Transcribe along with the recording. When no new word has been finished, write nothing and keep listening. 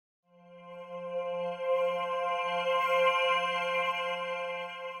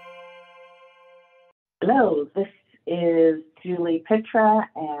Hello, this is 𝗂𝗲𝗍 𝗃,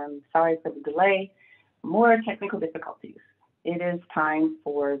 and sorry for the delay. More technical difficulties. It is time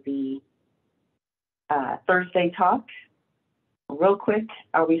for the Thursday talk. Real quick,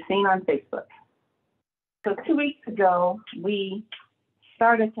 are we seen on Facebook? So 2 weeks ago, we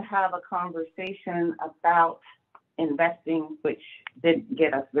started to have a conversation about investing, which didn't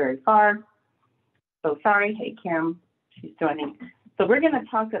get us very far. So sorry, hey Kim, she's joining. So we're going to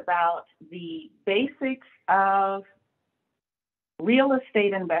talk about the basics of real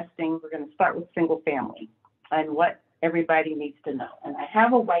estate investing. We're going to start with single family and what everybody needs to know. And I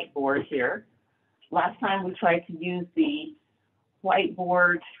have a whiteboard here. Last time we tried to use the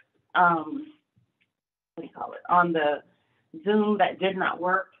whiteboard, on the Zoom, that did not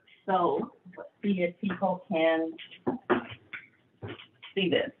work. So let's see if people can see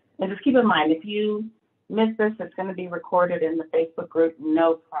this. And just keep in mind, if you miss this, it's going to be recorded in the Facebook group,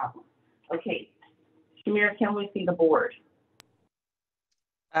 no problem. Okay, Shamira, can we see the board?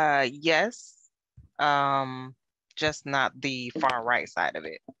 Yes, just not the far right side of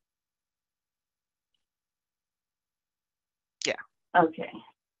it. Yeah. Okay,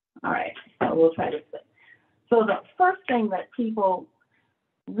 all right, so we'll try this. So the first thing that people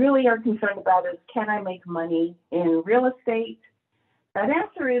really are concerned about is, can I make money in real estate? That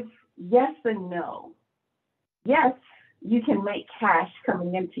answer is yes and no. Yes, you can make cash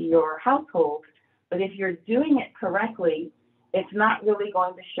coming into your household, but if you're doing it correctly, it's not really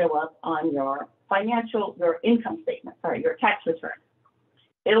going to show up on your income statement, your tax return.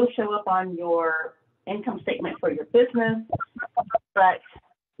 It'll show up on your income statement for your business, but,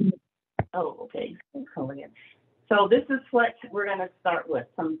 okay. So this is what we're going to start with,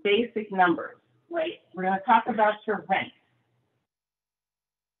 some basic numbers, right? We're going to talk about your rent.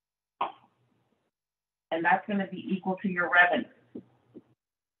 And that's going to be equal to your revenue.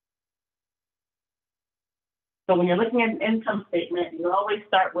 So when you're looking at an income statement, you always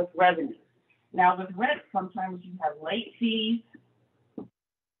start with revenue. Now with rent, sometimes you have late fees,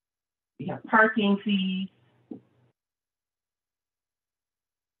 you have parking fees,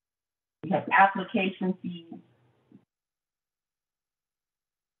 you have application fees.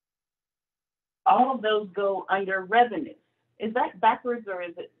 All of those go under revenue. Is that backwards, or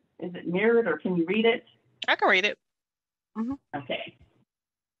is it mirrored, or can you read it? I can read it. Mm-hmm. Okay.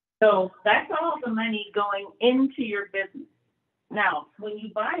 So that's all the money going into your business. Now, when you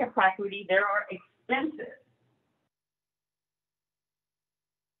buy a property, there are expenses.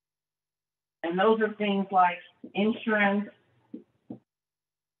 And those are things like insurance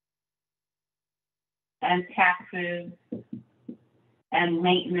and taxes and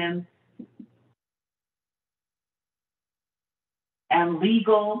maintenance and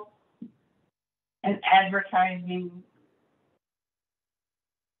legal and advertising.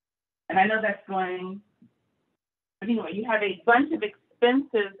 And I know that's going, but anyway, you have a bunch of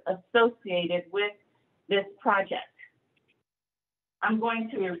expenses associated with this project. I'm going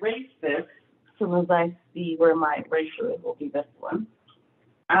to erase this as soon as I see where my eraser is. Will be this one.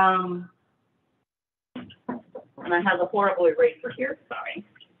 And I have a horrible eraser here, sorry.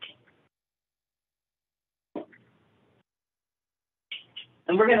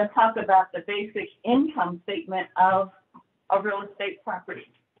 And we're going to talk about the basic income statement of a real estate property.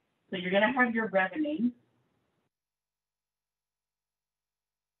 So you're going to have your revenue,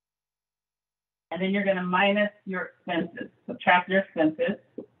 and then you're going to minus your expenses, subtract your expenses.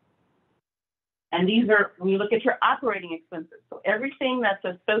 And these are, when you look at your operating expenses, so everything that's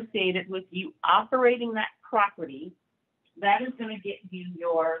associated with you operating that property, that is going to get you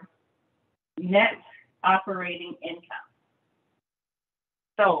your net operating income.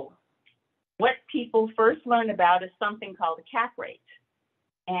 So what people first learn about is something called a cap rate.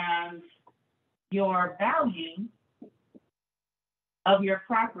 And your value of your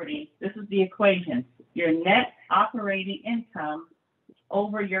property, this is the equation, your net operating income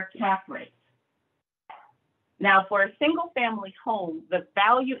over your cap rate. Now, for a single family home, the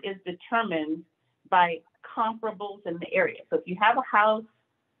value is determined by comparables in the area. So if you have a house,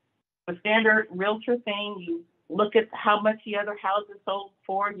 the standard realtor thing, you look at how much the other house is sold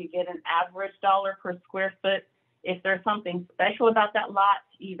for, you get an average dollar per square foot. If there's something special about that lot,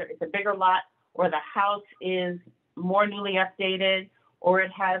 either it's a bigger lot or the house is more newly updated or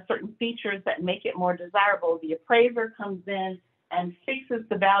it has certain features that make it more desirable, the appraiser comes in and fixes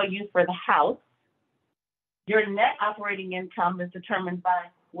the value for the house. Your net operating income is determined by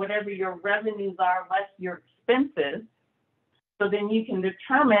whatever your revenues are less your expenses. So then you can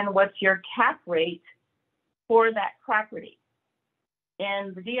determine what's your cap rate for that property.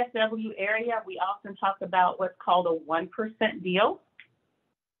 In the DFW area, we often talk about what's called a 1% deal.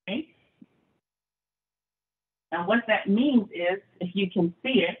 Okay? And what that means is, if you can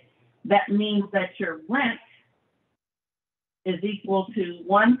see it, that means that your rent is equal to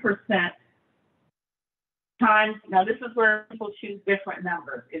 1% times, now this is where people choose different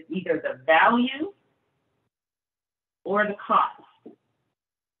numbers. It's either the value or the cost.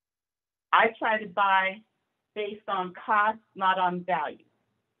 I try to buy based on cost, not on value.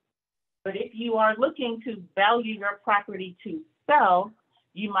 But if you are looking to value your property to sell,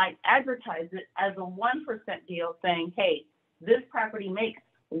 you might advertise it as a 1% deal saying, hey, this property makes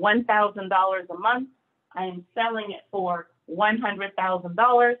 $1,000 a month. I am selling it for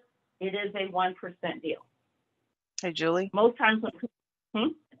 $100,000. It is a 1% deal. Hey, Julie. Most times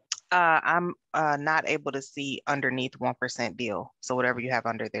when I'm not able to see underneath 1% deal. So whatever you have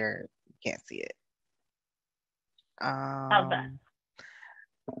under there, you can't see it. how's that?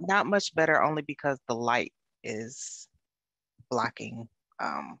 Not much better, only because the light is blocking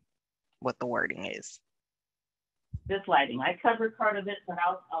what the wording is. This lighting. I covered part of it, but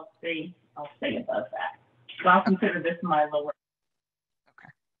I'll stay above that. So I'll consider this my lower. Okay.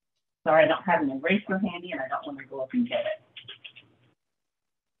 Sorry, I don't have an eraser handy, and I don't want to go up and get it.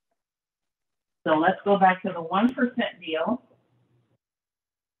 So let's go back to the 1% deal.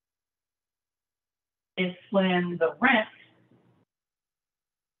 It's when the rent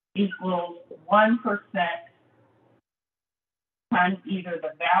equals 1% times either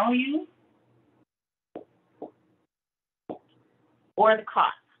the value or the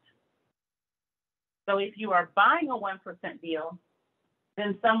cost. So if you are buying a 1% deal,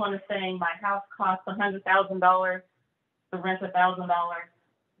 then someone is saying my house costs $100,000, the rent's $1,000,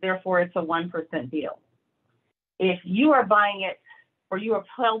 therefore it's a 1% deal. If you are buying it or you have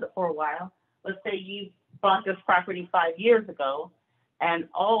held it for a while, let's say you bought this property 5 years ago, and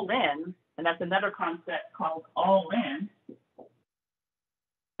all in, and that's another concept called all in,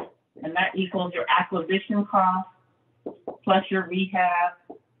 and that equals your acquisition cost plus your rehab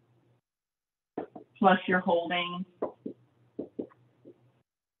plus your holding,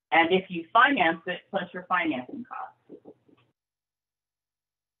 and if you finance it, plus your financing costs.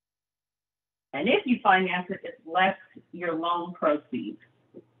 And if you finance it, it's less your loan proceeds.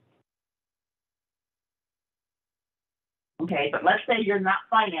 Okay, but let's say you're not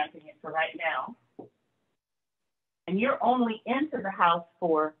financing it for right now, and you're only into the house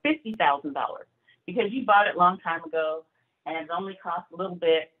for $50,000 because you bought it a long time ago and it only cost a little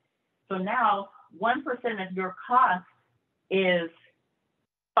bit. So now 1% of your cost is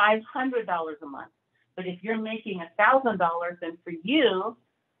 $500 a month. But if you're making $1,000, then for you,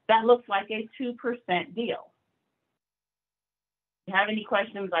 that looks like a 2% deal. If you have any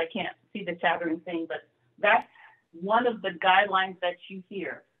questions, I can't see the chattering thing, but that's one of the guidelines that you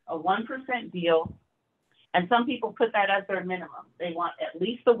hear, a 1% deal. And some people put that as their minimum. They want at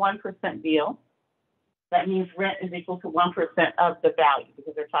least a 1% deal. That means rent is equal to 1% of the value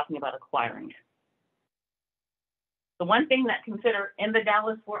because they're talking about acquiring it. The one thing that consider in the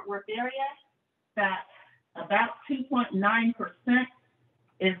Dallas-Fort Worth area, that about 2.9%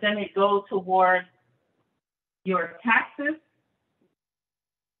 is going to go toward your taxes.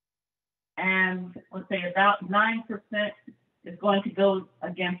 And let's say about 9% is going to go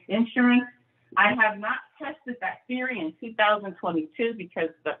against insurance. I have not tested that theory in 2022 because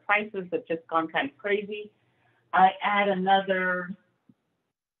the prices have just gone kind of crazy. I add another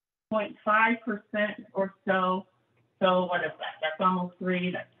 0.5% or so. So what is that? That's almost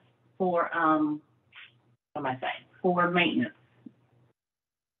 3. That's for, what am I saying? For maintenance.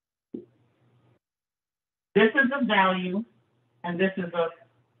 This is a value, and this is a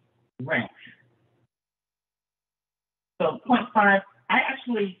rent. So 0.5, I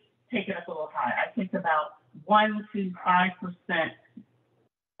actually take it up a little higher. I think about 1 to 5%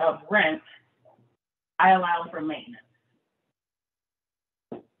 of rent I allow for maintenance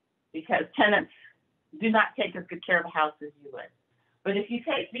because tenants do not take as good care of the house as you would. But if you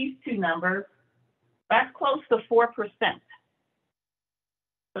take these two numbers, that's close to 4%.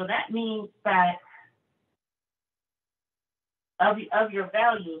 So that means that of your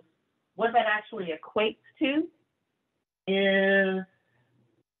value, what that actually equates to is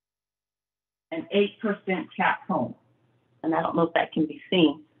an 8% cap home. And I don't know if that can be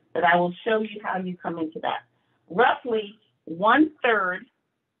seen, but I will show you how you come into that. Roughly 1/3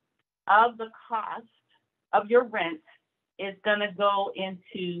 of the cost of your rent is going to go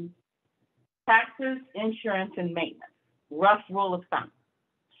into taxes, insurance, and maintenance. Rough rule of thumb.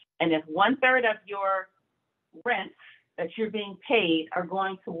 And if 1/3 of your rent that you're being paid are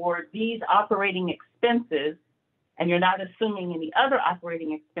going toward these operating expenses, and you're not assuming any other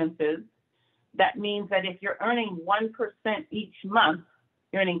operating expenses, that means that if you're earning 1% each month,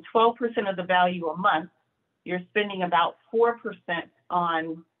 you're earning 12% of the value a month, you're spending about 4%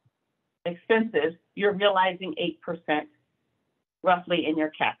 on expenses, you're realizing 8% roughly in your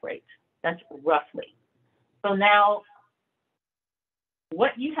cap rate. That's roughly. So now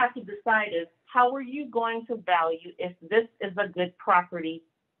what you have to decide is, how are you going to value if this is a good property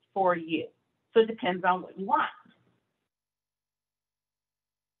for you? So it depends on what you want.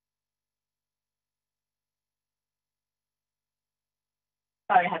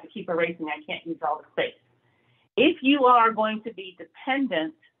 Sorry, I have to keep erasing. I can't use all the space. If you are going to be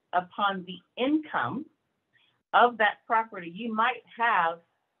dependent upon the income of that property, you might have,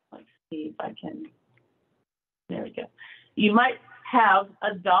 let's see if I can, there we go. You might have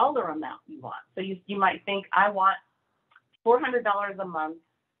a dollar amount you want. So you might think, I want $400 a month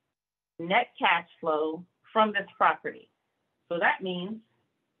net cash flow from this property. So that means,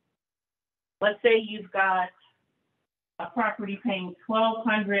 let's say you've got a property paying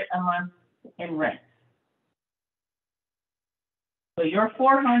 $1,200 a month in rent. So your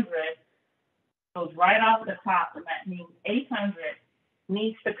 400 goes right off the top, and that means 800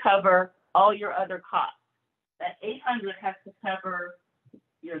 needs to cover all your other costs. That 800 has to cover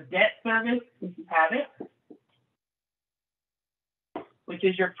your debt service, if you have it, which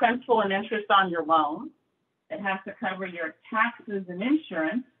is your principal and interest on your loan. It has to cover your taxes and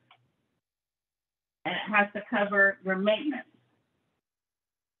insurance, and it has to cover your maintenance.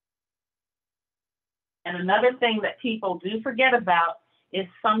 And another thing that people do forget about is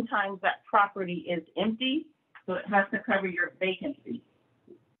sometimes that property is empty, so it has to cover your vacancy.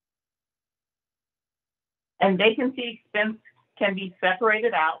 And vacancy expense can be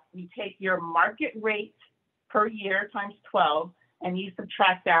separated out. You take your market rate per year times 12, and you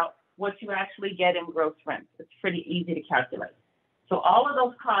subtract out what you actually get in gross rent. It's pretty easy to calculate. So all of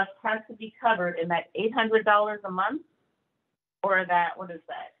those costs have to be covered in that $800 a month, or that, what is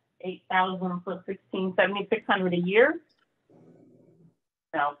that? 8,000 plus 16, 7,600 a year.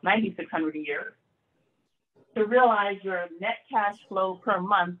 No, 9,600 a year. To realize your net cash flow per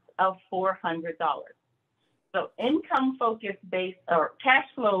month of $400. So income focused based or cash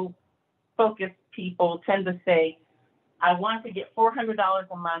flow focused people tend to say, I want to get $400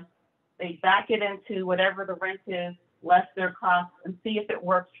 a month. They back it into whatever the rent is, less their costs, and see if it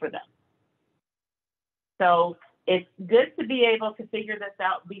works for them. So it's good to be able to figure this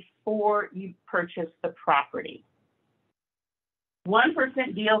out before you purchase the property.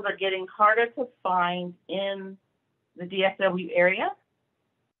 1% deals are getting harder to find in the DFW area.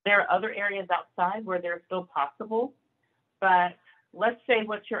 There are other areas outside where they're still possible, but let's say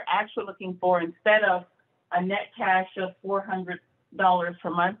what you're actually looking for, instead of a net cash of $400 per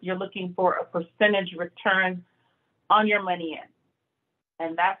month, you're looking for a percentage return on your money in.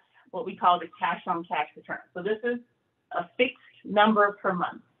 And that's what we call the cash on cash return. So this is a fixed number per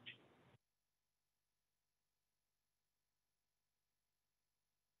month.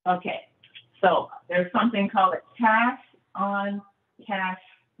 Okay, so there's something called a cash on cash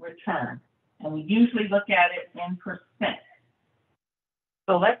return, and we usually look at it in percent.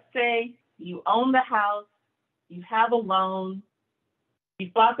 So let's say you own the house, you have a loan,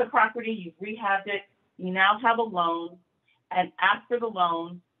 you bought the property, you've rehabbed it, you now have a loan, and after the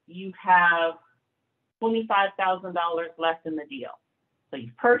loan, you have $25,000 left in the deal. So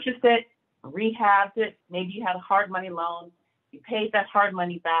you purchased it, rehabbed it, maybe you had a hard money loan, you paid that hard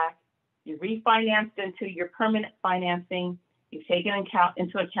money back, you refinanced into your permanent financing, you've taken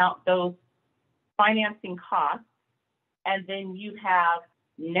into account those financing costs, and then you have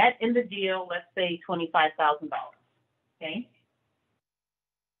net in the deal, let's say $25,000, okay?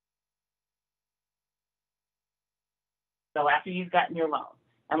 So after you've gotten your loan.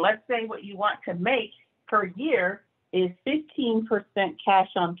 And let's say what you want to make per year is 15% cash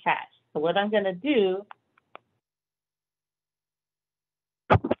on cash. So what I'm gonna do,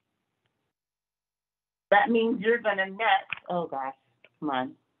 that means you're gonna net, oh gosh, come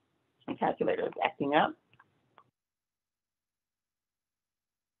on, my calculator is acting up.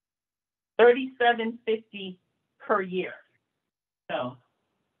 $37.50 per year. So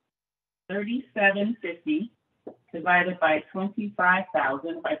 $37.50 divided by 25,000,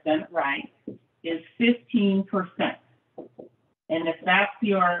 if I've done it right, is 15%. And if that's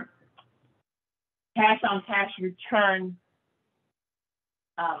your cash on cash return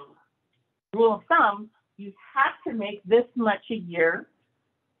rule of thumb, you have to make this much a year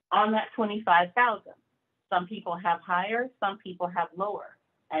on that 25,000. Some people have higher, some people have lower.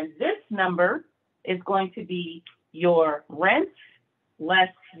 And this number is going to be your rent,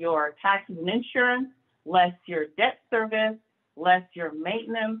 less your taxes and insurance, less your debt service, less your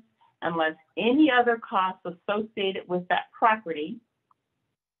maintenance, and less any other costs associated with that property.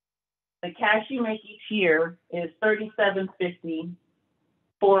 The cash you make each year is $3,750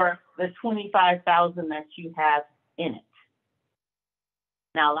 for the $25,000 that you have in it.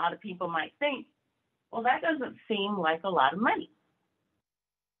 Now, a lot of people might think, well, that doesn't seem like a lot of money.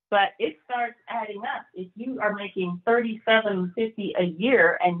 But it starts adding up. If you are making $3,750 a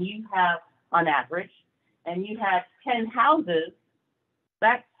year and you have, on average, and you have 10 houses,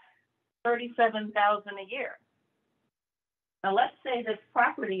 that's $37,000 a year. Now, let's say this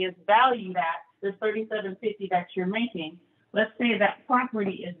property is valued at the $3,750 that you're making. Let's say that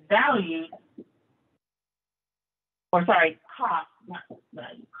property is valued, or sorry, cost, not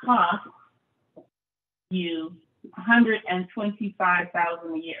value, cost you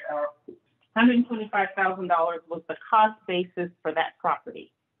 $125,000 a year, or $125,000 was the cost basis for that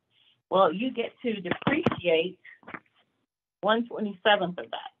property. Well, you get to depreciate 1/27th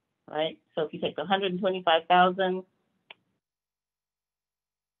of that, right? So if you take the $125,000,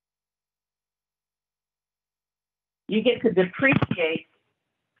 you get to depreciate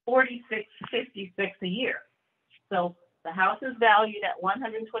 $46.56 a year. So the house is valued at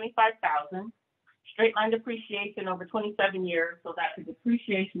 $125,000. Straight line depreciation over 27 years, so that's the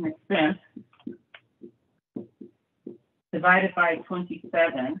depreciation expense divided by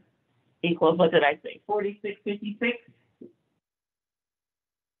 27 equals, what did I say, 46.56?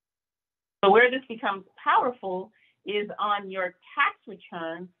 So where this becomes powerful is on your tax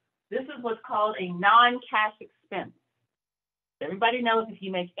return. This is what's called a non-cash expense. Everybody knows if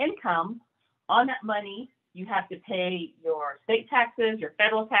you make income on that money, you have to pay your state taxes, your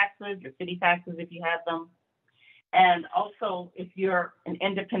federal taxes, your city taxes if you have them. And also, if you're an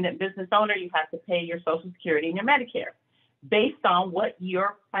independent business owner, you have to pay your Social Security and your Medicare based on what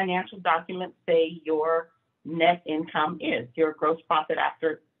your financial documents say your net income is, your gross profit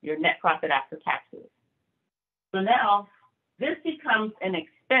after, your net profit after taxes. So now, this becomes an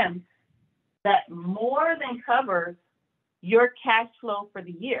expense that more than covers your cash flow for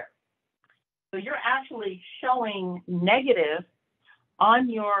the year. So you're actually showing negative on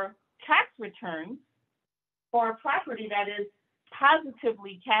your tax return for a property that is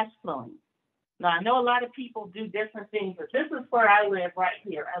positively cash flowing. Now, I know a lot of people do different things, but this is where I live right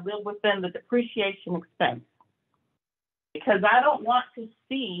here. I live within the depreciation expense because I don't want to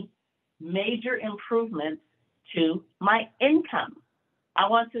see major improvements to my income. I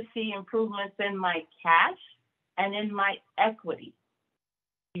want to see improvements in my cash and in my equity.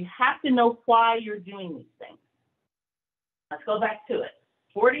 You have to know why you're doing these things. Let's go back to it.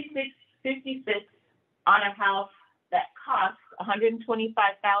 $46.56 on a house that costs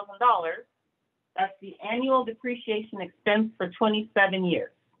 $125,000. That's the annual depreciation expense for 27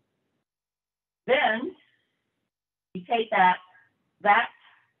 years. Then you take that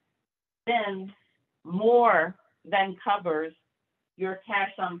then more than covers your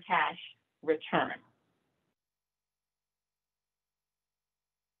cash on cash return.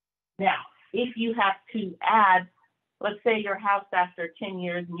 Now, if you have to add, let's say your house after 10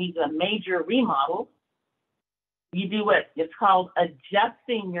 years needs a major remodel, you do what it's called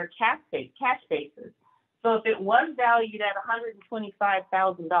adjusting your cash basis. So if it was valued at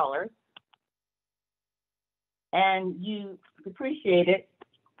 $125,000 and you depreciate it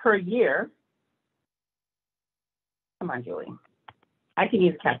per year, come on, Julie, I can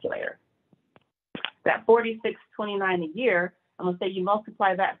use a calculator. That $46.29 a year, I'm going to say you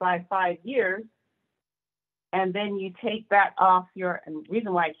multiply that by 5 years, and then you take that off your, and the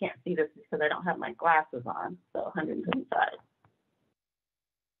reason why I can't see this is because I don't have my glasses on, so 125.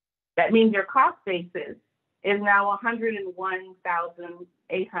 That means your cost basis is now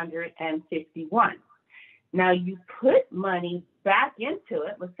 $101,851. Now you put money back into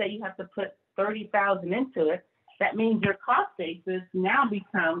it. Let's say you have to put $30,000 into it. That means your cost basis now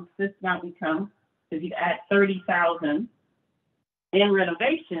becomes, if you add $30,000 in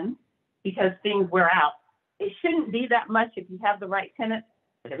renovation because things wear out. It shouldn't be that much if you have the right tenant,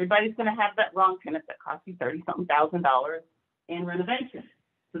 but everybody's going to have that wrong tenant that costs you $30-something thousand in renovation.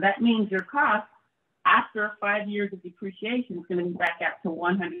 So that means your cost after 5 years of depreciation is going to be back out to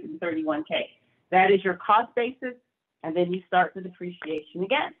 $131K. That is your cost basis, and then you start the depreciation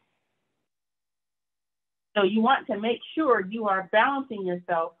again. So you want to make sure you are balancing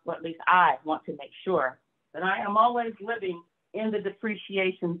yourself, or at least I want to make sure that I am always living in the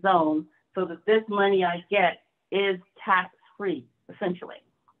depreciation zone so that this money I get is tax-free, essentially.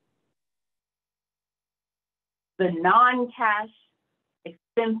 The non-cash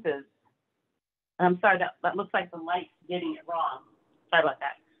expenses, I'm sorry, that looks like the light's getting it wrong. Sorry about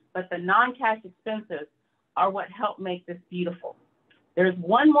that. But the non-cash expenses are what help make this beautiful. There's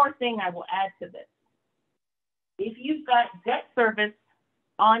one more thing I will add to this. If you've got debt service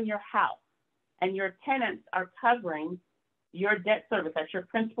on your house and your tenants are covering your debt service, that's your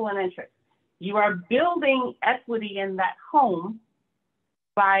principal and interest. You are building equity in that home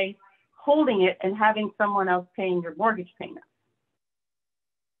by holding it and having someone else paying your mortgage payment.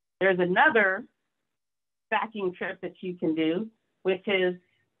 There's another stacking trip that you can do, which is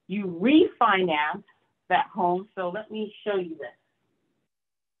you refinance that home. So let me show you this.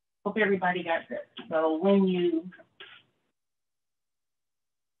 Hope everybody got this. So when you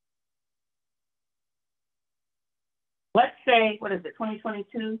let's say, what is it,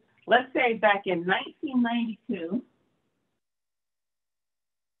 2022? Let's say back in 1992,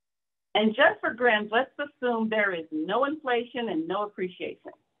 and just for grins, let's assume there is no inflation and no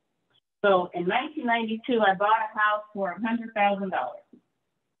appreciation. So in 1992, I bought a house for $100,000.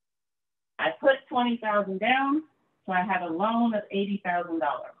 I put $20,000 down, so I had a loan of $80,000.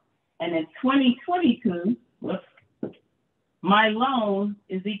 And in 2022, my loan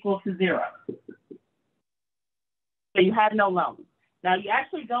is equal to 0. So you have no loan. Now, you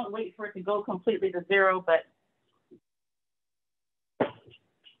actually don't wait for it to go completely to 0, but is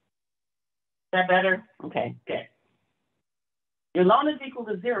that better? Okay, good. Your loan is equal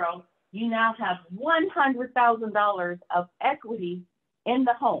to 0. You now have $100,000 of equity in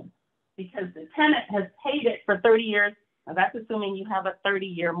the home because the tenant has paid it for 30 years. Now, that's assuming you have a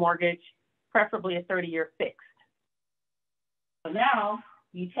 30-year mortgage, preferably a 30-year fixed. So now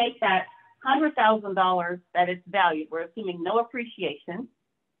you take that $100,000 that it's valued, we're assuming no appreciation,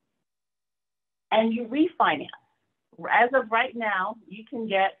 and you refinance. As of right now, you can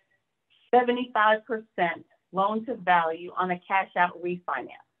get 75% loan to value on a cash out refinance.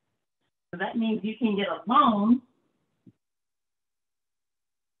 So that means you can get a loan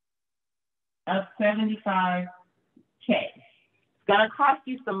of $75K. It's gonna cost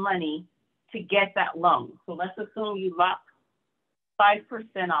you some money to get that loan. So let's assume you lock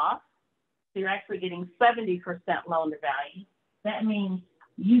 5% off. So you're actually getting 70% loan to value. That means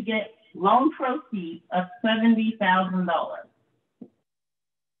you get loan proceeds of $70,000.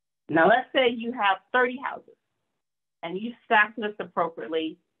 Now let's say you have 30 houses and you stack this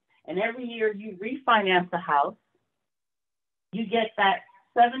appropriately, and every year you refinance the house, you get that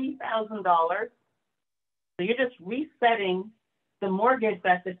 $70,000. So you're just resetting the mortgage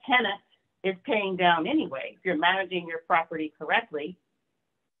that the tenant is paying down anyway, if you're managing your property correctly.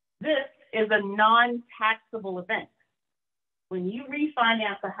 This is a non-taxable event. When you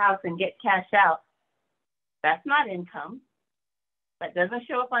refinance a house and get cash out, that's not income. That doesn't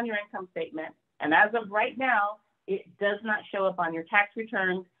show up on your income statement. And as of right now, it does not show up on your tax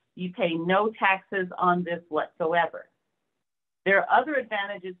returns. You pay no taxes on this whatsoever. There are other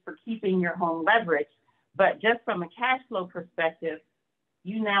advantages for keeping your home leveraged, but just from a cash flow perspective,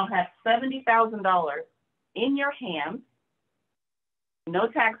 you now have $70,000 in your hands, no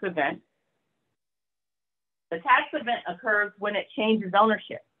tax event. The tax event occurs when it changes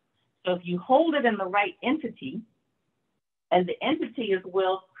ownership. So if you hold it in the right entity, and the entity is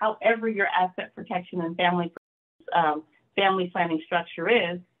willed, however your asset protection and family planning structure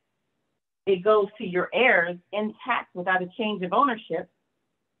is, it goes to your heirs intact without a change of ownership.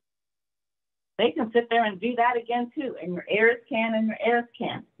 They can sit there and do that again too, and your heirs can and your heirs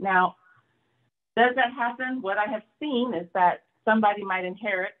can. Now, does that happen? What I have seen is that somebody might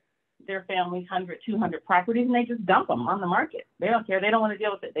inherit their family's 100, 200 properties, and they just dump them on the market. They don't care. They don't want to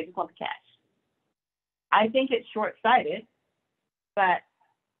deal with it. They just want the cash. I think it's short-sighted, but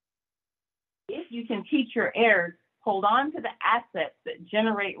if you can teach your heirs, hold on to the assets that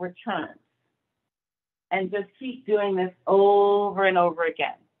generate returns and just keep doing this over and over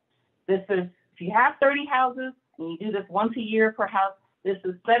again. This is, if you have 30 houses and you do this once a year per house, this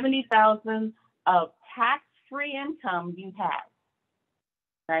is $70,000 of tax-free income you have.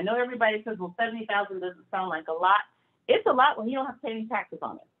 And I know everybody says, well, $70,000 doesn't sound like a lot. It's a lot when you don't have to pay any taxes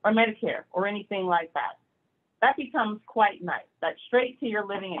on it, or Medicare, or anything like that. That becomes quite nice. That's straight to your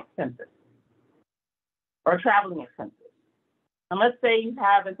living expenses or traveling expenses. And let's say you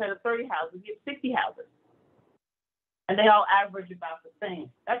have, instead of 30 houses, you have 60 houses. And they all average about the same.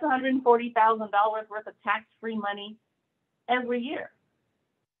 That's $140,000 worth of tax-free money every year.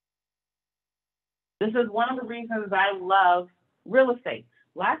 This is one of the reasons I love real estate.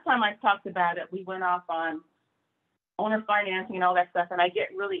 Last time I talked about it, we went off on owner financing and all that stuff, and I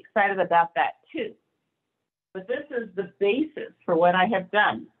get really excited about that too. But this is the basis for what I have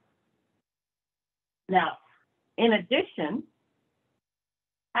done. Now, in addition,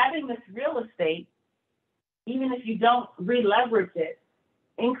 having this real estate, even if you don't re-leverage it,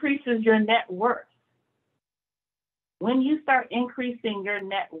 increases your net worth. When you start increasing your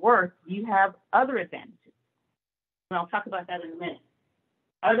net worth, you have other advantages. And I'll talk about that in a minute.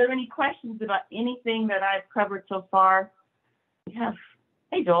 Are there any questions about anything that I've covered so far? We have,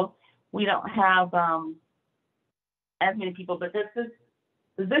 hey Joel, we don't have as many people, but does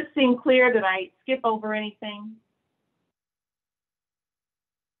this seem clear? Did I skip over anything?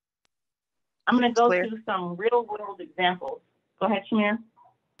 I'm going to go through some real world examples. Go ahead, Shamir.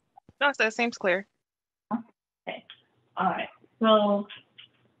 No, that seems clear. Okay. All right. So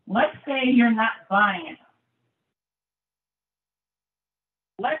let's say you're not buying it.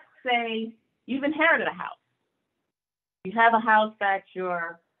 Let's say you've inherited a house. You have a house that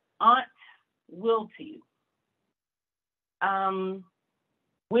your aunt willed to you.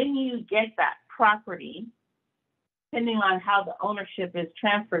 When you get that property, depending on how the ownership is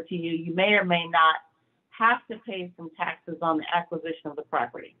transferred to you, you may or may not have to pay some taxes on the acquisition of the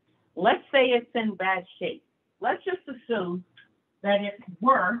property. Let's say it's in bad shape. Let's just assume that it's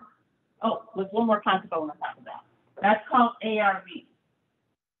worth, oh, there's one more concept I want to talk about. That's called ARV.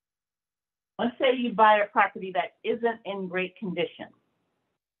 Let's say you buy a property that isn't in great condition,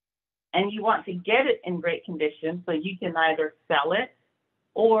 and you want to get it in great condition so you can either sell it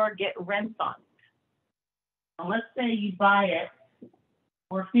or get rents on it. And let's say you buy it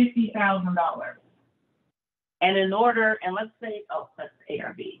for $50,000. And in order, and let's say, oh, that's the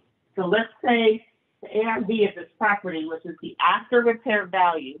ARV. So let's say the ARV of this property, which is the after repair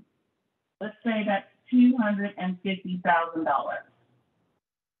value, let's say that's $250,000.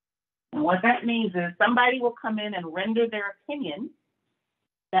 And what that means is somebody will come in and render their opinion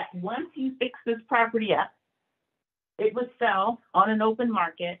that once you fix this property up, it would sell on an open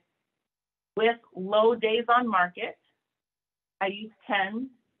market with low days on market. I use 10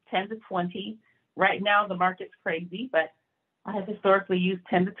 to 20. Right now, the market's crazy, but I have historically used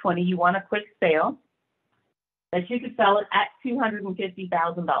 10 to 20. You want a quick sale, that you could sell it at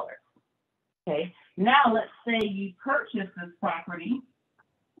 $250,000. Okay, now let's say you purchase this property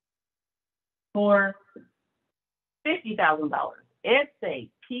for $50,000. It's a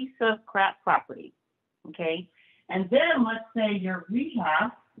piece of crap property, okay? And then let's say your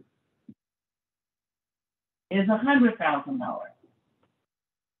rehab is $100,000.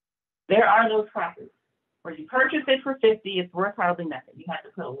 There are those properties where you purchase it for $50,000, it's worth hardly nothing. You have to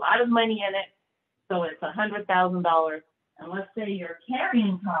put a lot of money in it, so it's $100,000. And let's say your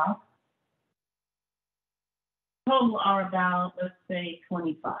carrying costs total are about, let's say,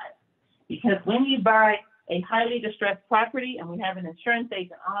 $25,000. Because when you buy a highly distressed property and we have an insurance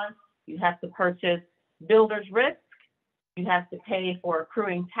agent on, you have to purchase builder's risk, you have to pay for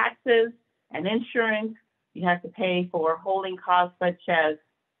accruing taxes and insurance, you have to pay for holding costs such as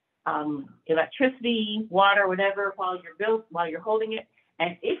electricity, water, whatever, while you're holding it.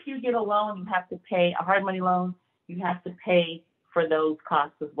 And if you get a loan, you have to pay a hard money loan, you have to pay for those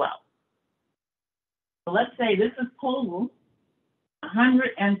costs as well. So let's say this is total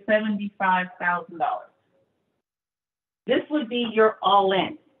 $175,000. This would be your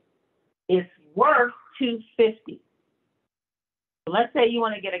all-in. It's worth $250,000. So let's say you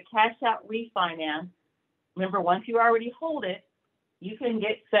want to get a cash-out refinance. Remember, once you already hold it, you can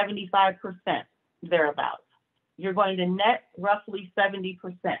get 75% thereabouts. You're going to net roughly 70%.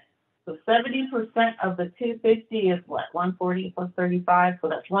 So 70% of the $250,000 is what? 140 plus 35, so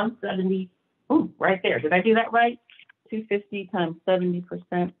that's 170. Ooh, right there. Did I do that right? 250 times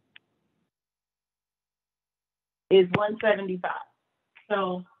 70% is 175.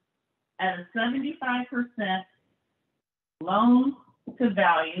 So at a 75% loan to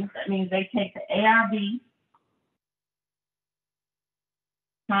value, that means they take the ARV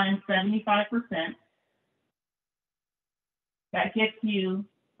times 75%. That gets you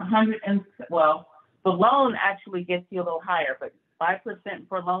 100 and, well, the loan actually gets you a little higher, but 5%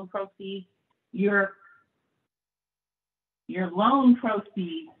 for loan proceeds, your loan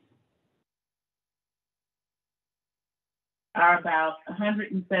proceeds are about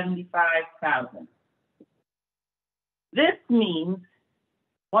 $175,000. This means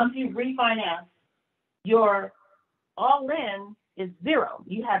once you refinance, your all-in is zero.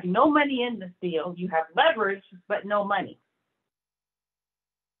 You have no money in this deal. You have leverage, but no money.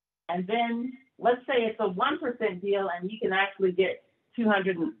 And then let's say it's a 1% deal and you can actually get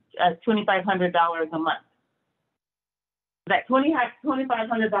 $2,500 a month. That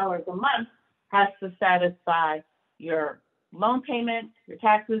 $2,500 a month has to satisfy your loan payment, your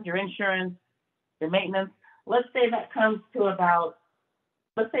taxes, your insurance, your maintenance. Let's say that comes to about,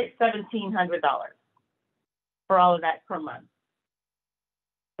 let's say it's $1,700 for all of that per month.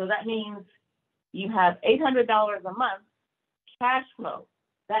 So that means you have $800 a month cash flow.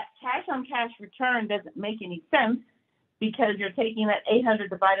 That cash on cash return doesn't make any sense because you're taking that 800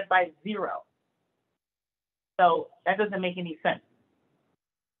 divided by 0. So that doesn't make any sense.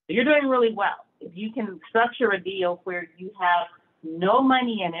 So you're doing really well. If you can structure a deal where you have no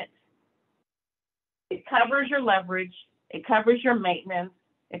money in it, it covers your leverage, it covers your maintenance,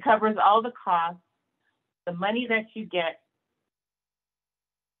 it covers all the costs, the money that you get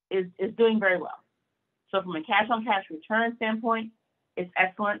is doing very well. So from a cash-on-cash return standpoint, it's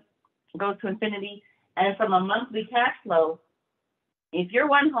excellent. It goes to infinity. And from a monthly cash flow, if your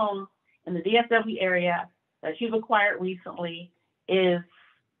one home in the DFW area that you've acquired recently is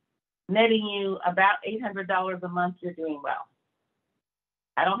netting you about $800 a month, you're doing well.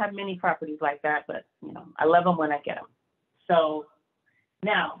 I don't have many properties like that, but I love them when I get them. So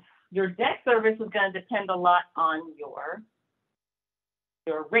now your debt service is going to depend a lot on your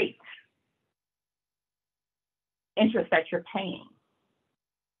rate, interest that you're paying.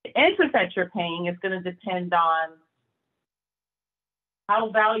 The interest that you're paying is going to depend on how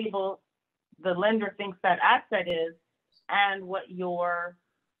valuable the lender thinks that asset is and what your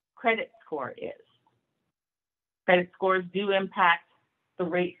credit score is. Credit scores do impact the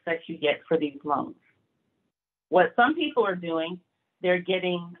rates that you get for these loans. What some people are doing, they're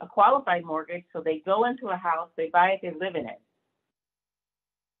getting a qualified mortgage, so they go into a house, they buy it, they live in it,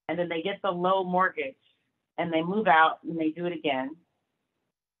 and then they get the low mortgage, and they move out, and they do it again,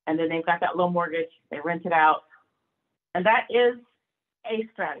 and then they've got that low mortgage, they rent it out, and that is a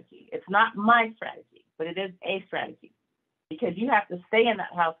strategy. It's not my strategy, but it is a strategy, because you have to stay in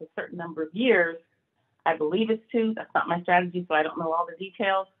that house a certain number of years. I believe it's 2. That's not my strategy, so I don't know all the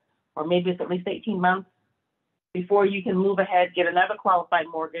details. Or maybe it's at least 18 months before you can move ahead, get another qualified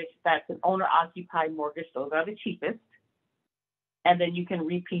mortgage that's an owner-occupied mortgage. Those are the cheapest. And then you can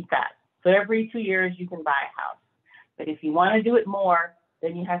repeat that. So every 2 years, you can buy a house. But if you want to do it more,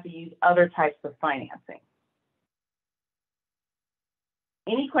 then you have to use other types of financing.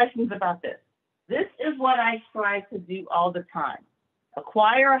 Any questions about this? This is what I try to do all the time.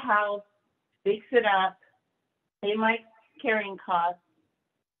 Acquire a house, fix it up, pay my carrying costs,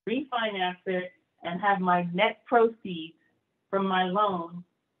 refinance it, and have my net proceeds from my loan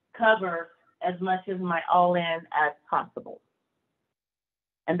cover as much as my all-in as possible.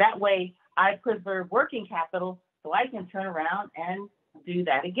 And that way, I preserve working capital so I can turn around and do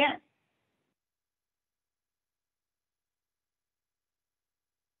that again.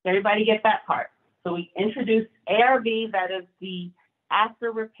 Everybody get that part? So we introduced ARV, that is the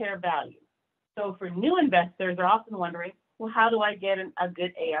after repair value. So for new investors, they're often wondering, well, how do I get a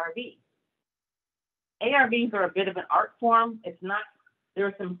good ARV? ARVs are a bit of an art form. It's not, there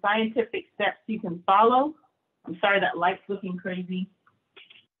are some scientific steps you can follow. I'm sorry, that light's looking crazy.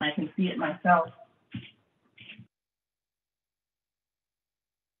 I can see it myself.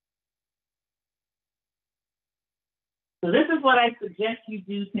 So this is what I suggest you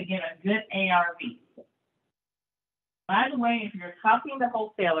do to get a good ARV. By the way, if you're talking to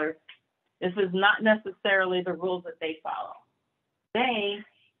wholesalers, this is not necessarily the rules that they follow. They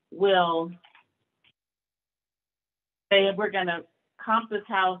will say, we're going to comp this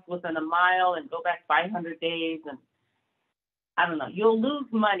house within a mile and go back 500 days. And I don't know, you'll lose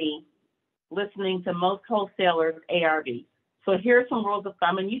money listening to most wholesalers' ARV. So here are some rules of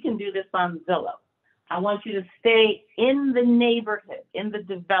thumb, and you can do this on Zillow. I want you to stay in the neighborhood, in the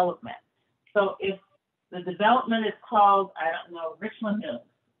development. So if the development is called, I don't know, Richland Hills,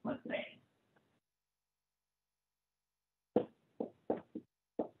 let's say.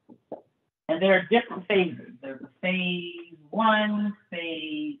 And there are different phases. There's a phase 1,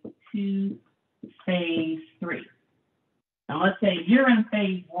 phase 2, phase 3. Now let's say you're in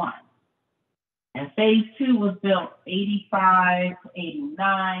phase 1. And phase 2 was built 85 to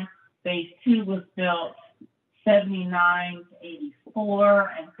 89. Phase 2 was built 79 to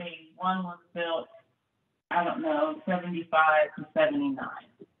 84. And phase 1 was built, I don't know, 75 to 79.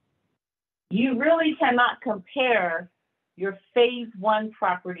 You really cannot compare your phase 1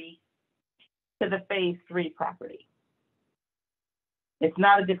 property to the phase 3 property. It's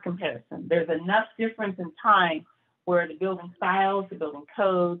not a good comparison. There's enough difference in time where the building styles, the building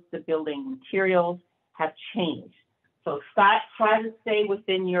codes, the building materials have changed. So try to stay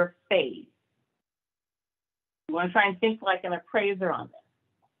within your phase. You want to try and think like an appraiser on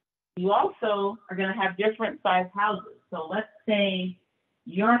this. You also are going to have different size houses. So let's say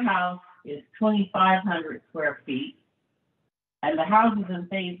your house is 2,500 square feet, and the houses in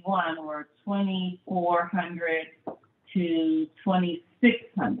phase 1 were 2,400 to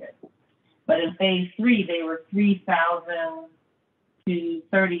 2,600. But in phase 3, they were 3,000 to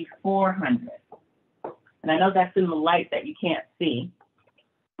 3,400. And I know that's in the light that you can't see.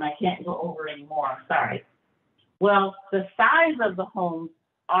 And I can't go over anymore, I'm sorry. Well, the size of the homes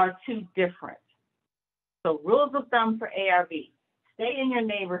are too different. So rules of thumb for ARV. stay in your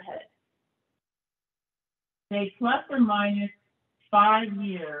neighborhood. Say plus or minus 5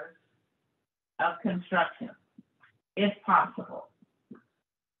 years of construction, if possible.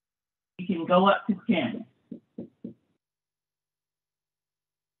 You can go up to 10.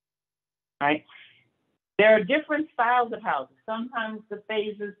 Right? There are different styles of houses. Sometimes the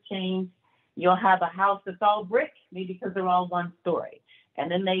phases change. You'll have a house that's all brick, maybe because they're all 1 story. And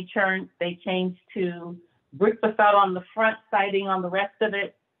then they change to brick facade on the front, siding on the rest of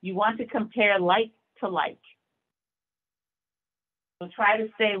it. You want to compare like to like. So try to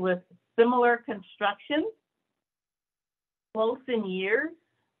stay with similar construction, close in years,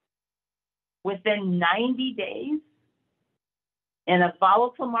 within 90 days. In a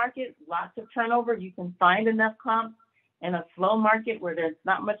volatile market, lots of turnover, you can find enough comps. In a slow market where there's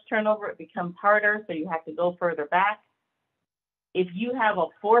not much turnover, it becomes harder, so you have to go further back. If you have a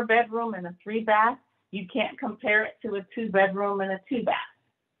 4-bedroom and a 3-bath, you can't compare it to a 2-bedroom and a 2-bath.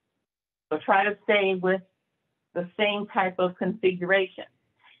 So try to stay with the same type of configuration.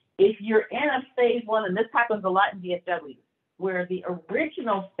 If you're in a phase 1, and this happens a lot in DFW, where the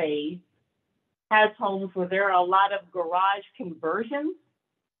original phase has homes where there are a lot of garage conversions,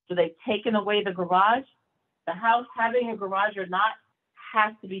 so they've taken away the garage, the house having a garage or not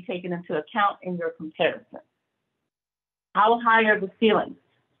has to be taken into account in your comparison. How high are the ceilings?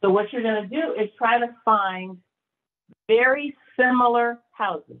 So what you're going to do is try to find very similar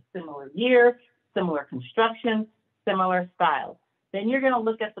houses, similar year, similar construction, similar styles. Then you're going to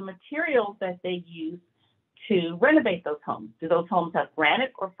look at the materials that they use to renovate those homes. Do those homes have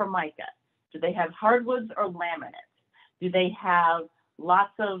granite or formica? Do they have hardwoods or laminate? Do they have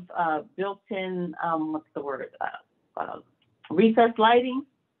lots of built-in, recessed lighting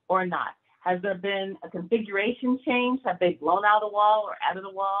or not? Has there been a configuration change? Have they blown out a wall or added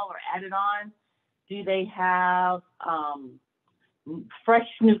a wall or added on? Do they have fresh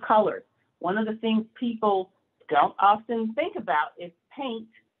new colors? One of the things people don't often think about is paint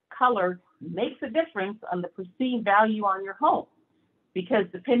color makes a difference on the perceived value on your home. Because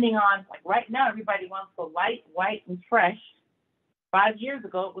depending on, like right now, everybody wants the light, white, and fresh. 5 years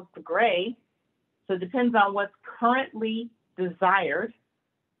ago, it was the gray. So it depends on what's currently desired.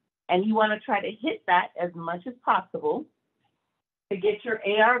 And you want to try to hit that as much as possible to get your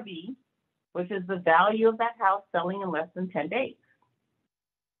ARV, which is the value of that house selling in less than 10 days.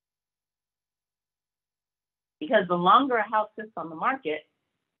 Because the longer a house sits on the market,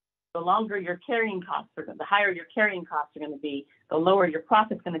 the longer your carrying costs are, the higher your carrying costs are going to be, the lower your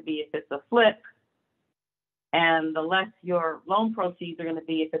profit's going to be if it's a flip, and the less your loan proceeds are going to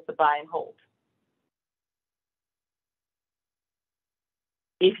be if it's a buy and hold.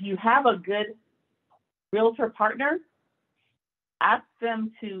 If you have a good realtor partner, ask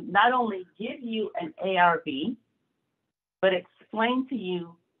them to not only give you an ARV, but explain to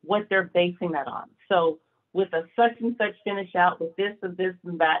you what they're basing that on. So with a such and such finish out, with this and this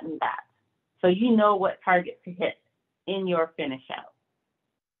and that and that. So you know what target to hit in your finish out.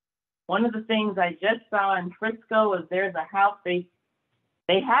 One of the things I just saw in Frisco is there's a house, they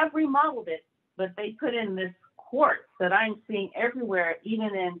have remodeled it, but they put in this quartz that I'm seeing everywhere,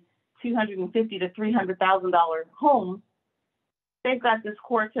 even in $250,000 to $300,000 homes. They've got this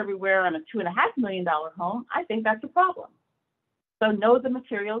quartz everywhere on a $2.5 million home. I think that's a problem. So know the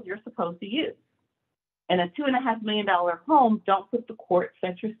materials you're supposed to use. In a $2.5 million home, don't put the quartz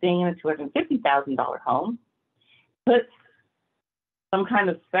that you're seeing in a $250,000 home. Put some kind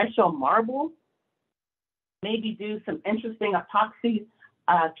of special marble. Maybe do some interesting epoxy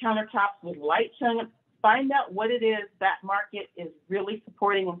countertops with light showing up. Find out what it is that market is really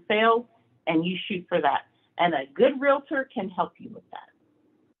supporting in sales, and you shoot for that. And a good realtor can help you with that.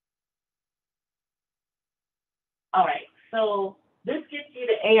 All right, so this gets you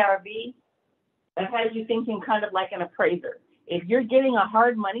to ARV. That has you thinking kind of like an appraiser. If you're getting a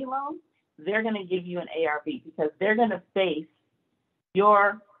hard money loan, they're going to give you an ARV because they're going to base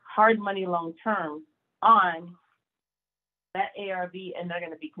your hard money loan terms on that ARV, and they're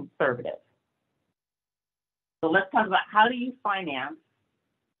going to be conservative. So let's talk about how do you finance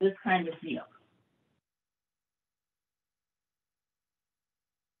this kind of deal.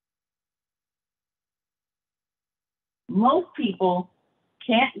 Most people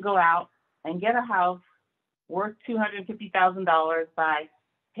can't go out and get a house worth $250,000 by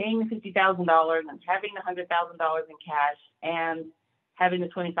paying the $50,000 and having the $100,000 in cash and having the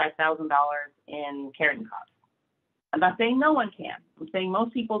 $25,000 in carrying costs. I'm not saying no one can. I'm saying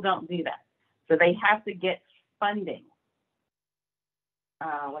most people don't do that. So they have to get funding.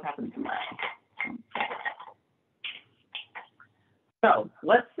 What happened to mine? So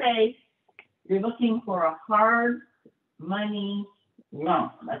let's say you're looking for a hard money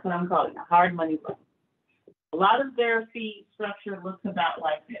loan. That's what I'm calling a hard money loan. A lot of their fee structure looks about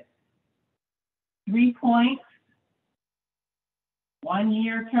like this. 3 points, 1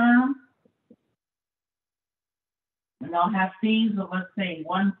 year term, and they'll have fees of, let's say,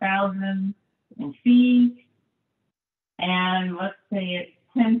 $1,000 in fees, and let's say it's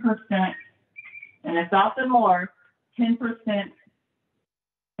 10%, and it's often more, 10%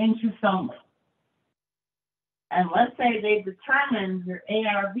 interest only. And let's say they've determined your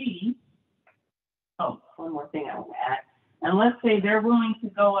ARV. Oh, one more thing I want to add. And let's say they're willing to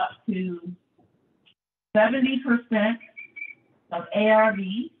go up to 70% of ARV,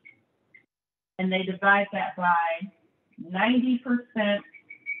 and they divide that by 90%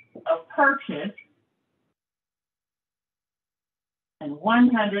 of purchase and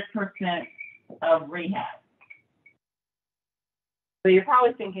 100% of rehab. So you're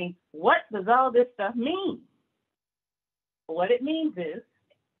probably thinking, what does all this stuff mean? What it means is,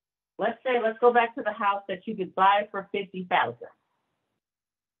 let's go back to the house that you could buy for $50,000.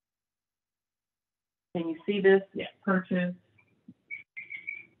 Can you see this? Yeah, purchase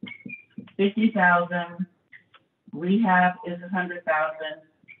 $50,000. Rehab is $100,000.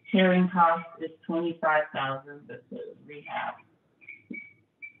 Carrying cost is $25,000. This is rehab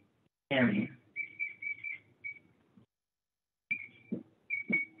area.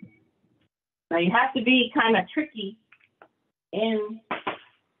 Now you have to be kind of tricky in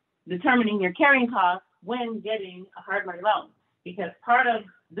determining your carrying costs when getting a hard money loan, because part of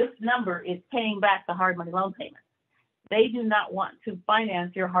this number is paying back the hard money loan payment. They do not want to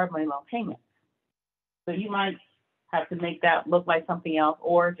finance your hard money loan payment. So you might have to make that look like something else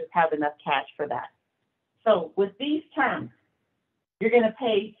or just have enough cash for that. So with these terms, you're going to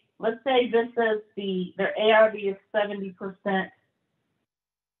pay, let's say this says their ARV is 70%.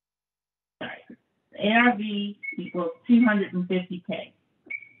 ARV equals $250K.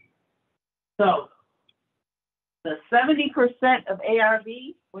 So the 70% of ARV,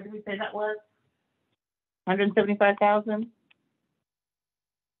 what did we say that was? 175,000?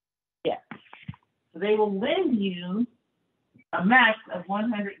 Yeah. So they will lend you a max of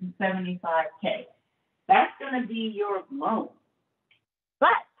 175K. That's going to be your loan.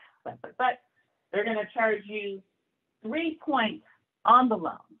 But they're going to charge you 3 points on the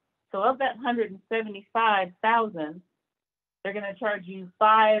loan. So of that 175,000, they're going to charge you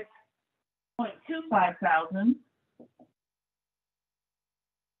 5.25 thousand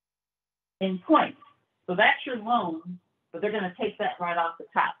in points. So that's your loan, but they're going to take that right off the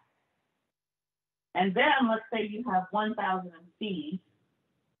top. And then let's say you have 1,000 in fees,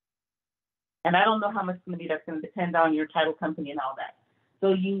 and I don't know how much it's going to be. That's going to depend on your title company and all that.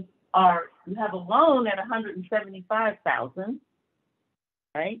 So you have a loan at 175,000,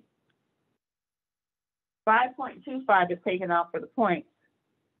 right? 5.25 is taken off for the points,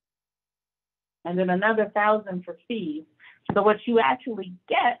 and then another 1,000 for fees. So what you actually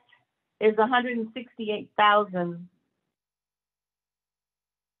get is 168,000.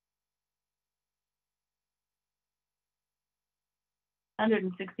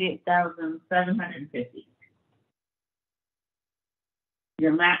 $168,750.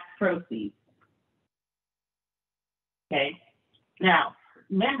 Your max proceeds. Okay. Now,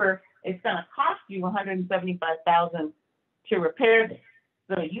 remember, it's going to cost you $175,000 to repair this.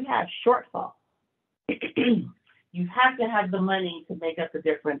 So you have shortfall. You have to have the money to make up the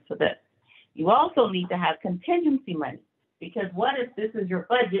difference for this. You also need to have contingency money, because what if this is your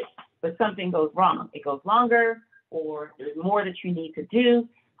budget, but something goes wrong? It goes longer, or there's more that you need to do.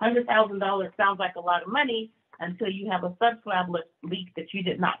 $100,000 sounds like a lot of money until you have a subslab leak that you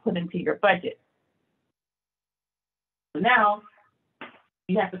did not put into your budget. So now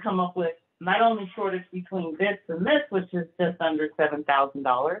you have to come up with not only shortage between this and this, which is just under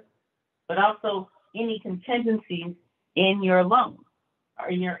 $7,000, but also any contingencies in your loan or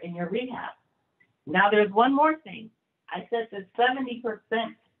in your rehab. Now there's one more thing. I said that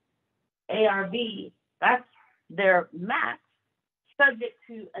 70% ARV, that's their max, subject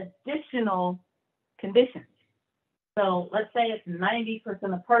to additional conditions. So let's say it's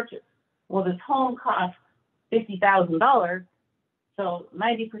 90% of purchase. Well, this home costs $50,000, so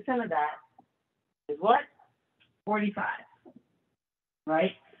 90% of that is what? 45,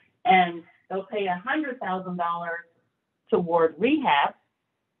 right? And they'll pay $100,000 toward rehab.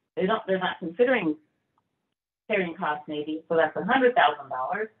 They're not considering carrying costs maybe, so that's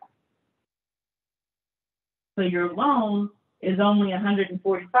 $100,000. So your loan is only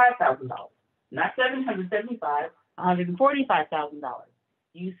 $145,000, not $775,000, $145,000.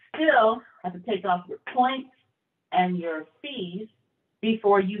 You still have to take off your points and your fees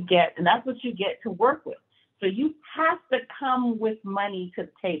before you get, and that's what you get to work with. So you have to come with money to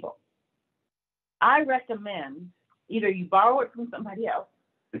the table. I recommend either you borrow it from somebody else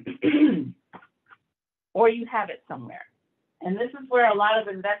or you have it somewhere. And this is where a lot of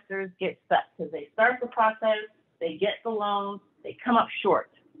investors get stuck because they start the process, they get the loan, they come up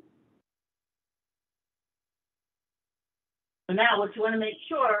short. So now what you want to make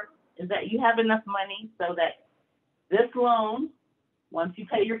sure is that you have enough money so that this loan, once you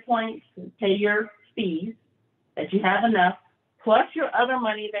pay your points, pay your fees, that you have enough, plus your other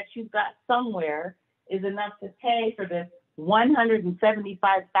money that you've got somewhere is enough to pay for this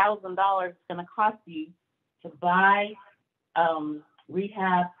 $175,000 it's going to cost you to buy,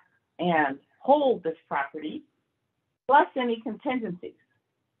 rehab, and hold this property, plus any contingencies.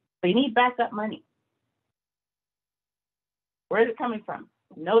 So you need backup money. Where is it coming from?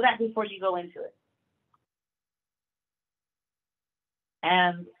 Know that before you go into it.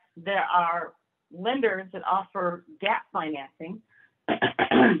 And there are lenders that offer gap financing,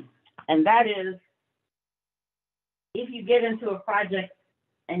 and that is if you get into a project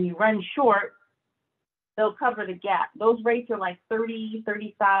and you run short, they'll cover the gap. Those rates are like 30,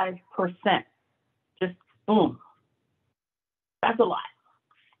 35%. Just boom. That's a lot.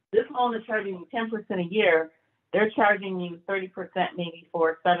 This loan is charging you 10% a year. They're charging you 30% maybe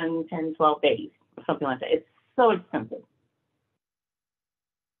for 7, 10, 12 days, or something like that. It's so expensive.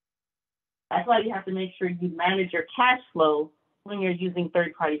 That's why you have to make sure you manage your cash flow when you're using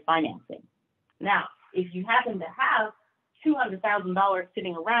third-party financing. Now, if you happen to have $200,000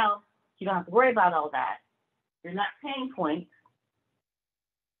 sitting around, you don't have to worry about all that. You're not paying points.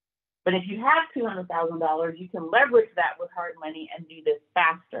 But if you have $200,000, you can leverage that with hard money and do this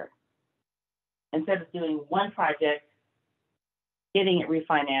faster. Instead of doing one project, getting it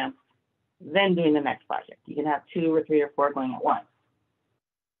refinanced, then doing the next project. You can have 2 or 3 or 4 going at once.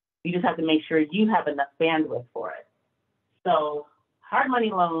 You just have to make sure you have enough bandwidth for it. So hard money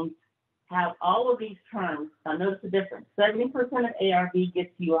loans have all of these terms. Now notice the difference. 70% of ARV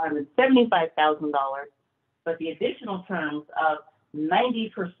gets you $175,000, but the additional terms of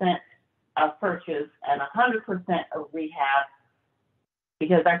 90% of purchase and 100% of rehab,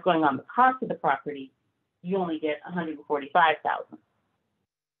 because that's going on the cost of the property, you only get $145,000,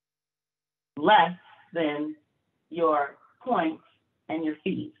 less than your points and your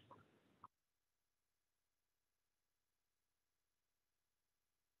fees.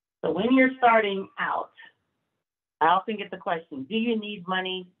 So when you're starting out, I often get the question, do you need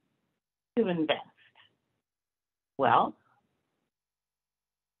money to invest? Well,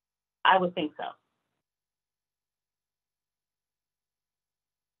 I would think so.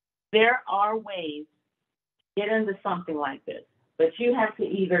 There are ways to get into something like this, but you have to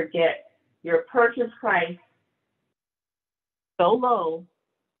either get your purchase price so low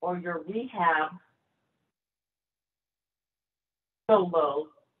or your rehab so low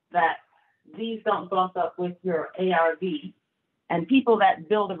that these don't bump up with your ARV. And people that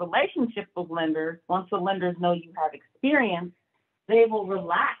build a relationship with lenders, once the lenders know you have experience, they will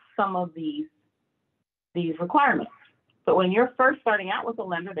relax some of these requirements. But when you're first starting out with a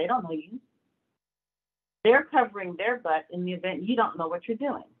lender, they don't know you. They're covering their butt in the event you don't know what you're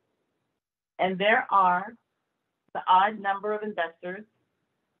doing. And there are the odd number of investors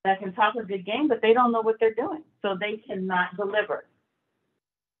that can talk a good game, but they don't know what they're doing, so they cannot deliver.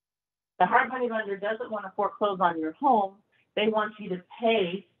 The hard money lender doesn't want to foreclose on your home. They want you to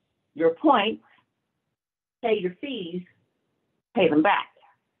pay your points, pay your fees, pay them back.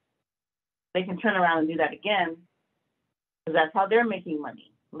 They can turn around and do that again, because that's how they're making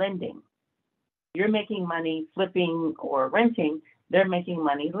money, lending. You're making money flipping or renting. They're making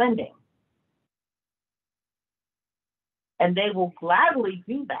money lending. And they will gladly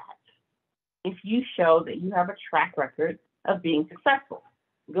do that if you show that you have a track record of being successful.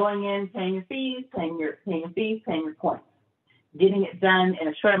 Going in, paying your fees, paying your fees, paying your points. Getting it done in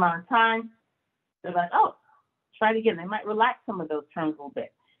a short amount of time. They're like, oh, try it again. They might relax some of those terms a little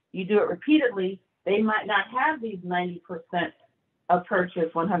bit. You do it repeatedly, they might not have these 90% of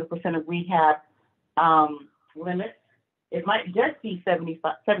purchase, 100% of rehab limits. It might just be 70%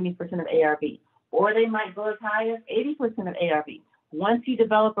 of ARV, or they might go as high as 80% of ARV. Once you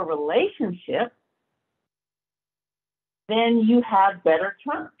develop a relationship, then you have better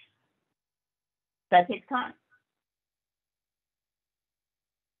terms. That takes time.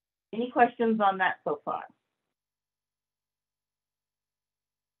 Any questions on that so far?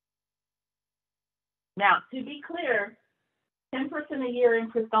 Now, to be clear, 10% a year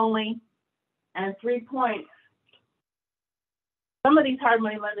interest only and 3 points. Some of these hard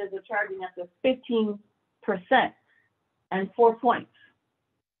money lenders are charging up to 15% and 4 points.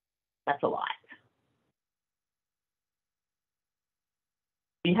 That's a lot.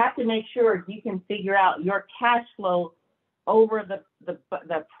 You have to make sure you can figure out your cash flow over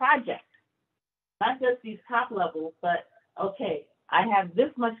the project, not just these top levels, but okay, I have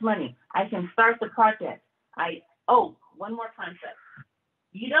this much money. I can start the project. One more concept.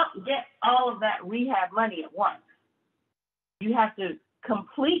 You don't get all of that rehab money at once. You have to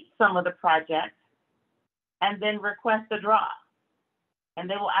complete some of the projects and then request a draw. And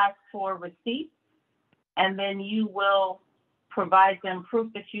they will ask for receipts, and then you will provide them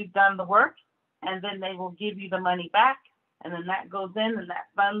proof that you've done the work, and then they will give you the money back, and then that goes in and that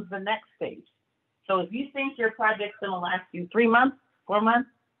funds the next stage. So if you think your project's going to last you 3 months, 4 months,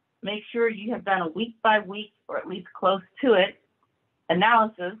 make sure you have done a week by week, or at least close to it,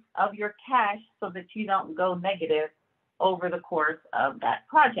 analysis of your cash so that you don't go negative over the course of that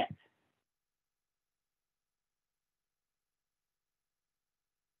project.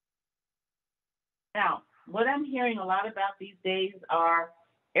 Now, what I'm hearing a lot about these days are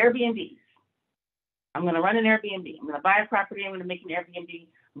Airbnbs. I'm going to run an Airbnb. I'm going to buy a property. I'm going to make an Airbnb.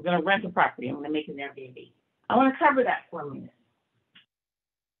 I'm going to rent a property. I'm going to make an Airbnb. I want to cover that for a minute.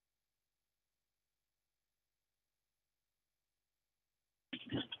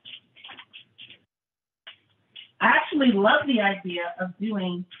 I actually love the idea of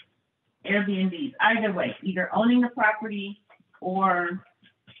doing Airbnbs either way, either owning the property or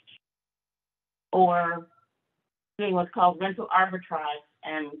doing what's called rental arbitrage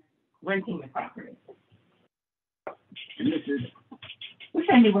and renting the property. And this is, wish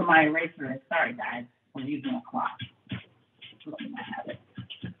I knew where my eraser is. Sorry, guys, I'm using a clock. I have it.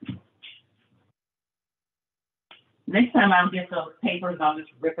 Next time I'll get those papers, I'll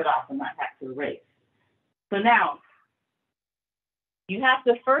just rip it off and not have to erase. So now, you have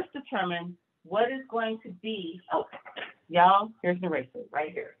to first determine what is going to be, y'all, here's the eraser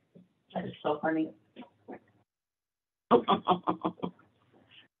right here. That is so funny.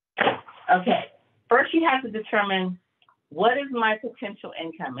 Okay, first you have to determine what is my potential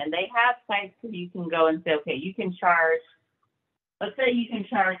income. And they have sites where you can go and say, okay, you can charge, let's say you can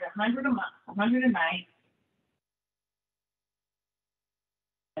charge $100 a month, $100 a night,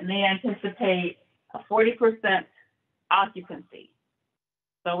 and they anticipate a 40% occupancy.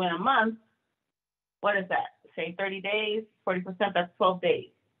 So in a month, what is that? Say 30 days, 40%, that's 12 days.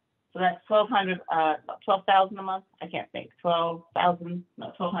 So that's 12,000 a month. I can't think. 12,000, no,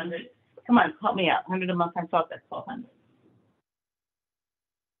 1,200. Come on, help me out. 100 a month times 12, that's 1,200.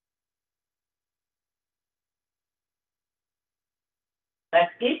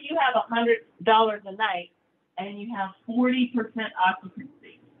 That's if you have $100 a night and you have 40%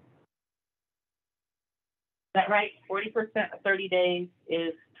 occupancy. Is that right? 40% of 30 days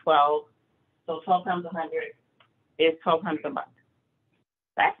is 12. So 12 times 100 is 1,200 a month.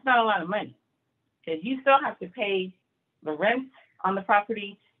 That's not a lot of money because you still have to pay the rent on the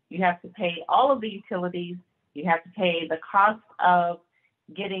property. You have to pay all of the utilities. You have to pay the cost of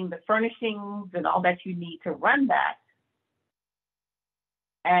getting the furnishings and all that you need to run that.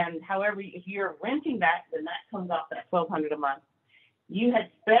 And however, if you're renting that, then that comes off that 1,200 a month. You had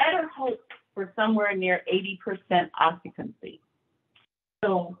better hope for somewhere near 80% occupancy.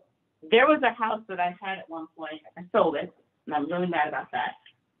 So there was a house that I had at one point. I sold it, and I'm really mad about that.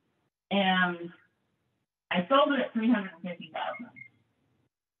 And I sold it at $350,000.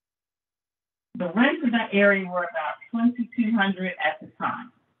 The rents in that area were about $2,200 at the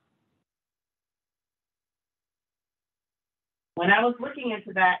time. When I was looking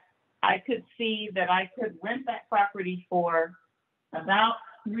into that, I could see that I could rent that property for about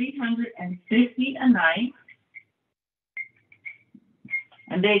 $350 a night,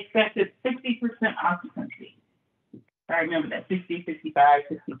 and they expected 60% occupancy. I remember that, 60, 65,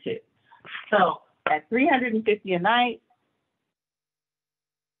 62. So at $350 a night,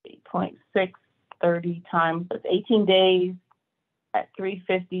 8.6, 30 times, that's 18 days at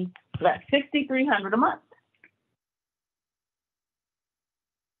 $350, so that's $6,300 a month.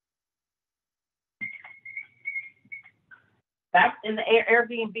 That's in the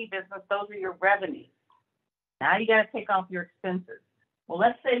Airbnb business, those are your revenues. Now you got to take off your expenses. Well,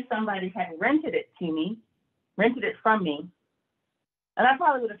 let's say somebody had rented it from me, and I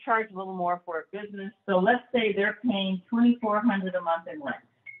probably would have charged a little more for a business. So let's say they're paying $2,400 a month in rent.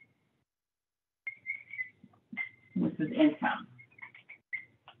 This is income.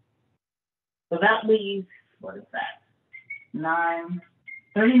 So that leaves, what is that?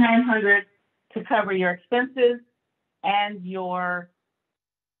 $3,900 to cover your expenses and your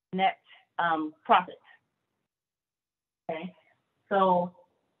net profit. Okay, so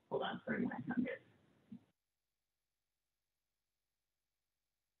hold on, 3,900.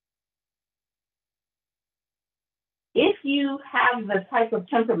 If you have the type of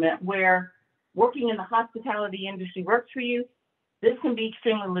temperament where working in the hospitality industry works for you, this can be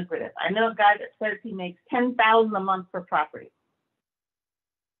extremely lucrative. I know a guy that says he makes $10,000 a month per property.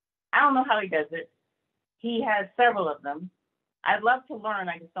 I don't know how he does it. He has several of them. I'd love to learn.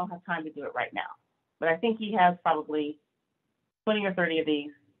 I just don't have time to do it right now. But I think he has probably 20 or 30 of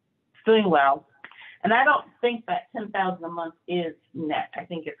these. He's doing well. And I don't think that $10,000 a month is net. I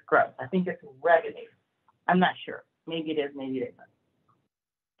think it's gross. I think it's revenue. I'm not sure. Maybe it is, maybe it isn't.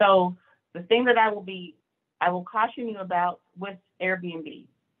 So the thing that I will caution you about with Airbnb,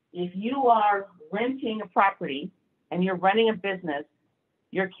 if you are renting a property and you're running a business,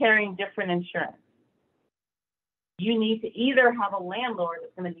 you're carrying different insurance. You need to either have a landlord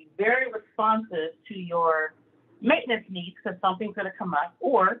that's going to be very responsive to your maintenance needs because something's going to come up,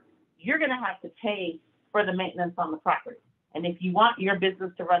 or you're going to have to pay for the maintenance on the property. And if you want your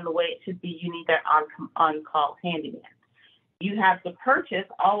business to run the way it should be, you need that on-call handyman. You have to purchase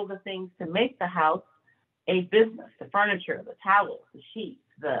all of the things to make the house a business, the furniture, the towels, the sheets,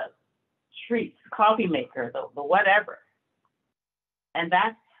 the treats, the coffee maker, the whatever. And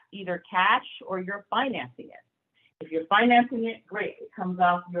that's either cash or you're financing it. If you're financing it, great. It comes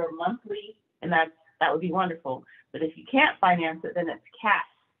off your monthly, and that would be wonderful. But if you can't finance it, then it's cash.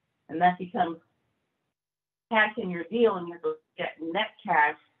 And that becomes cash in your deal, and you're supposed to get net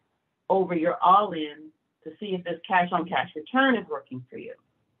cash over your all-in to see if this cash-on-cash return is working for you.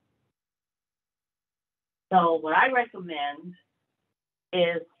 So what I recommend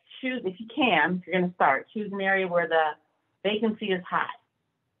is choose, if you can, if you're going to start, choose an area where the vacancy is high.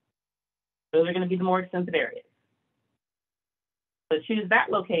 Those are going to be the more expensive areas. So choose that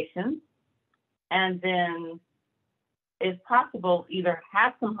location, and then, if possible, either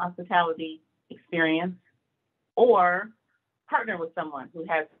have some hospitality experience or partner with someone who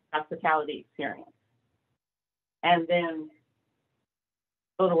has hospitality experience, and then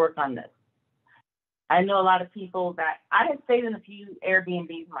go to work on this. I know a lot of people that I have stayed in a few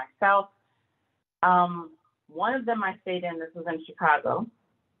Airbnbs myself. One of them I stayed in, this was in Chicago.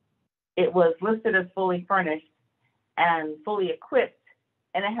 It was listed as fully furnished and fully equipped,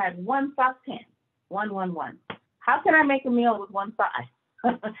 and it had one saucepan, one. How can I make a meal with one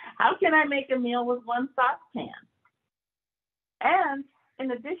sauce? How can I make a meal with one saucepan? And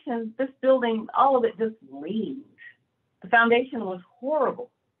in addition, this building, all of it just leaned. The foundation was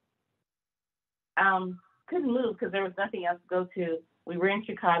horrible. Couldn't move because there was nothing else to go to. We were in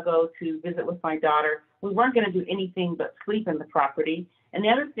Chicago to visit with my daughter. We weren't going to do anything but sleep in the property. And the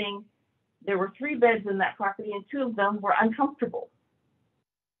other thing, there were 3 beds in that property, and 2 of them were uncomfortable.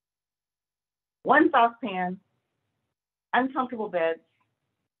 One saucepan, uncomfortable beds,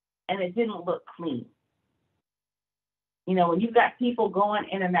 and it didn't look clean. You know, when you've got people going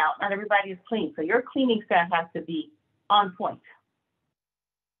in and out, not everybody is clean. So your cleaning staff has to be on point.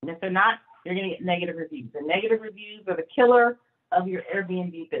 And if they're not, you're going to get negative reviews. And negative reviews are the killer of your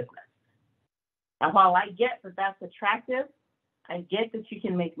Airbnb business. And while I get that that's attractive, I get that you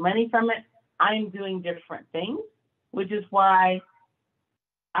can make money from it, I'm doing different things, which is why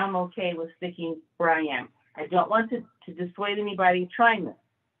I'm okay with sticking where I am. I don't want to dissuade anybody trying this.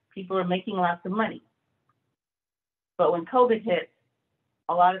 People are making lots of money. But when COVID hit,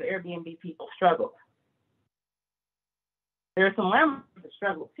 a lot of Airbnb people struggled. There are some landlords that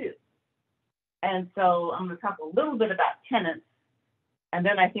struggle too. And so I'm going to talk a little bit about tenants, and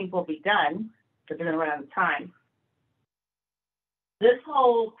then I think we'll be done because we're going to run out of time. This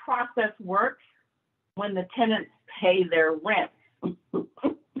whole process works when the tenants pay their rent.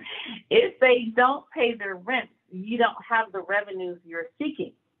 If they don't pay their rent, you don't have the revenues you're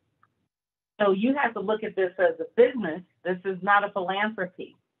seeking. So you have to look at this as a business. This is not a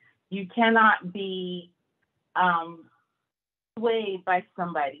philanthropy. You cannot be swayed by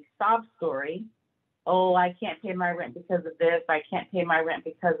somebody's sob story. Oh, I can't pay my rent because of this. I can't pay my rent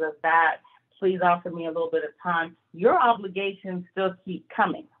because of that. Please offer me a little bit of time. Your obligations still keep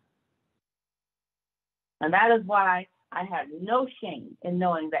coming. And that is why I had no shame in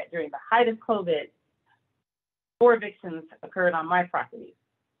knowing that during the height of COVID, 4 evictions occurred on my property.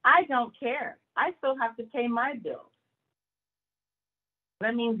 I don't care. I still have to pay my bills.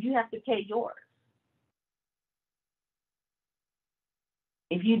 That means you have to pay yours.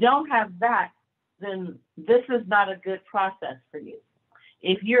 If you don't have that, then this is not a good process for you.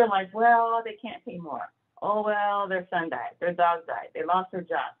 If you're like, well, they can't pay more. Oh, well, their son died, their dog died, they lost their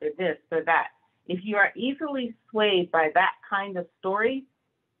job, they're this, they're that. If you are easily swayed by that kind of story,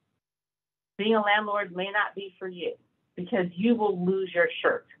 being a landlord may not be for you because you will lose your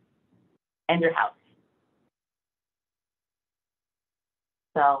shirt and your house.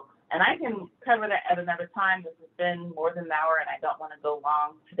 So And I can cover that at another time. This has been more than an hour, and I don't want to go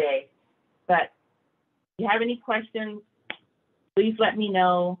long today. But if you have any questions, please let me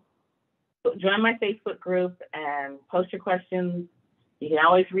know. Join my Facebook group and post your questions. You can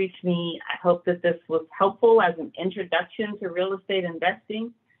always reach me. I hope that this was helpful as an introduction to real estate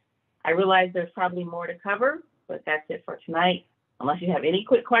investing. I realize there's probably more to cover, but that's it for tonight. Unless you have any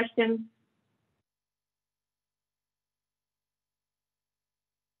quick questions.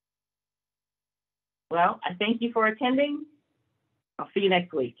 Well, I thank you for attending. I'll see you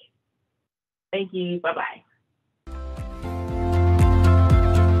next week. Thank you. Bye-bye.